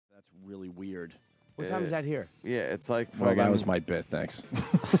That's really weird. What time is that here? Yeah, it's like. Well, that was my bit. Thanks.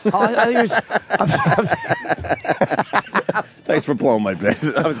 I think Thanks for blowing my bit.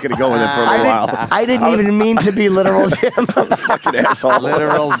 I was going to go with it for a little while. I didn't even mean to be literal, Jim. Fucking asshole.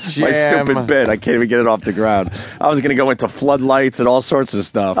 Literal Jim. My stupid bit. I can't even get it off the ground. I was going to go into floodlights and all sorts of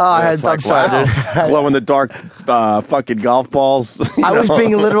stuff. Oh, I'm sorry, dude. Glow in the dark fucking golf balls. I was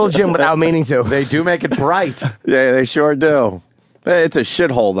being literal, Jim, without meaning to. They do make it bright. Yeah, they sure do. It's a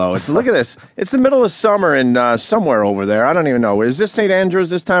shithole, though. Look at this. It's the middle of summer in somewhere over there. I don't even know. Is this St. Andrews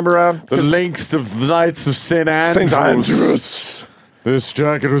this time around? The links of the Knights of St. Andrews. St. Andrews. This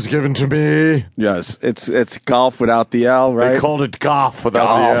jacket was given to me. Yes, it's golf without the L, right? They called it golf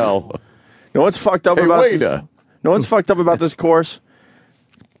without the L. You know what's fucked up about this? You know what's fucked up about this course?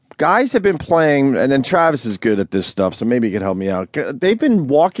 Guys have been playing, and then Travis is good at this stuff, so maybe he can help me out. They've been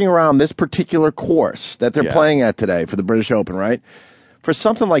walking around this particular course that they're playing at today for the British Open, right? For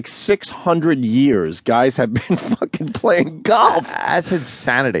something like 600 years, guys have been fucking playing golf. That's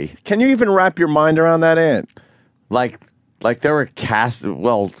insanity. Can you even wrap your mind around that, Ant? Like there were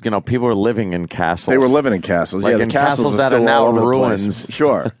people were living in castles. They were living in castles. Like yeah, the in castles that are are still now all over the ruins. place.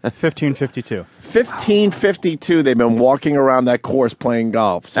 Sure. 1552. 1552, they've been walking around that course playing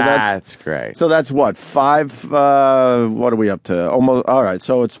golf. So that's great. So that's what, what are we up to? Almost, all right,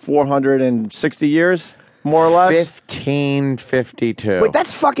 so it's 460 years, more or less? 1552. Wait,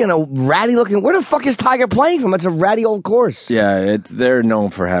 that's fucking a ratty looking. Where the fuck is Tiger playing from? It's a ratty old course. Yeah, they're known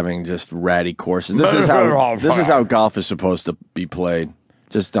for having just ratty courses. This is how golf is supposed to be played.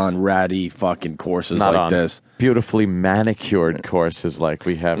 Just on ratty fucking courses Not like on this. Beautifully manicured courses like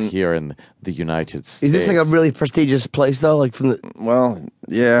we have here in the United States. Is this like a really prestigious place though? Like from the Well,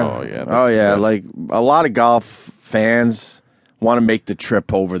 yeah. Oh, yeah, Oh, yeah. good. Like a lot of golf fans want to make the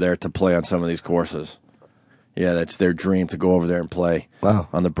trip over there to play on some of these courses. Yeah, that's their dream to go over there and play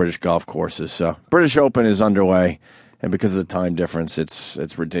on the British golf courses. So British Open is underway, and because of the time difference,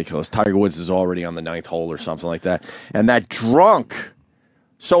 it's ridiculous. Tiger Woods is already on the 9th hole or something like that, and that drunk.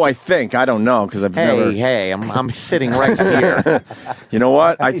 So I think, I don't know, because I've never... Hey, I'm sitting right here. You know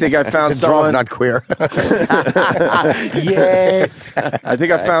what? I think I found someone... not queer. Yes. I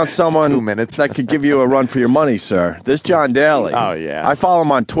think I found someone 2 minutes. that could give you a run for your money, sir. This John Daly. Oh, yeah. I follow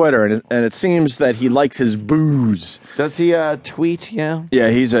him on Twitter, and it seems that he likes his booze. Does he tweet? Yeah.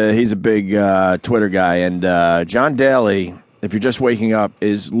 Yeah, he's a big Twitter guy, and John Daly, if you're just waking up,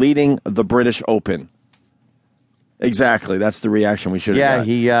 is leading the British Open. Exactly, that's the reaction we should have got.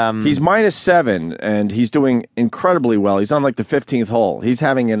 He's -7, and he's doing incredibly well. He's on like the 15th hole. He's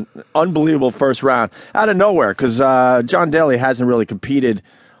having an unbelievable first round out of nowhere because John Daly hasn't really competed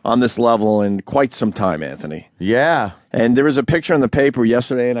on this level in quite some time, Anthony. Yeah. And there was a picture in the paper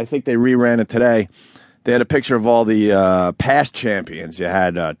yesterday, and I think they reran it today. They had a picture of all the past champions. You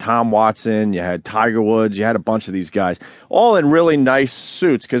had Tom Watson, you had Tiger Woods, you had a bunch of these guys, all in really nice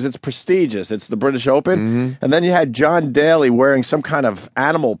suits because it's prestigious. It's the British Open. Mm-hmm. And then you had John Daly wearing some kind of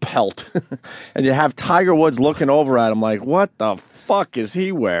animal pelt. And you have Tiger Woods looking over at him like, what the fuck is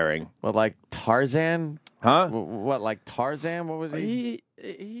he wearing? What, like Tarzan? Huh? What, like Tarzan? What was he?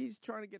 He's trying to get...